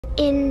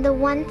In the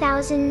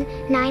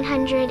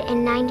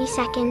 1,990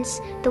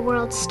 seconds, the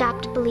world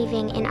stopped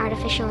believing in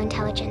artificial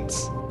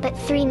intelligence. But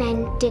three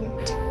men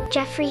didn't.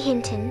 Geoffrey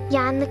Hinton,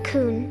 Yann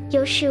LeCun,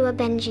 Yoshua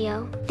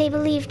Bengio. They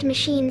believed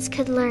machines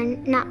could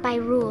learn not by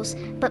rules,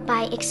 but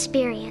by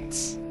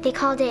experience. They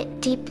called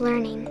it deep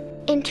learning.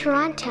 In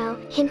Toronto,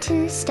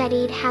 Hinton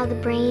studied how the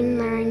brain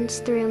learns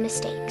through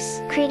mistakes,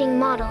 creating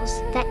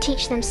models that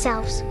teach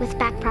themselves with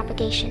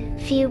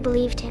backpropagation. Few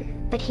believed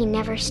him, but he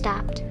never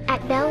stopped.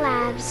 At Bell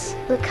Labs,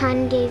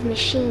 LeCun gave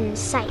machines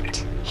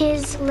sight.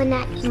 His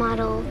Lynette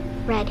model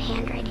read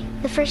handwriting,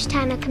 the first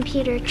time a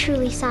computer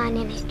truly saw an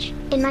image.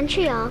 In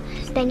Montreal,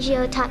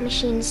 Bengio taught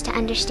machines to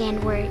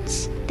understand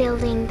words,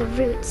 building the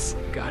roots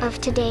of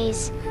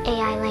today's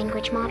AI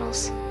language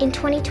models. In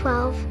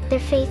 2012, their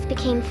faith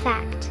became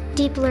fact.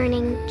 Deep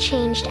learning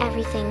changed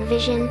everything: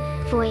 vision,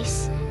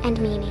 voice, and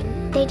meaning.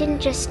 They didn't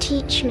just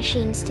teach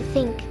machines to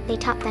think, they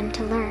taught them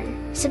to learn.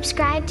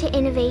 Subscribe to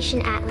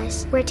Innovation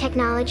Atlas, where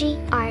technology,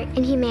 art,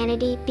 and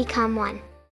humanity become one.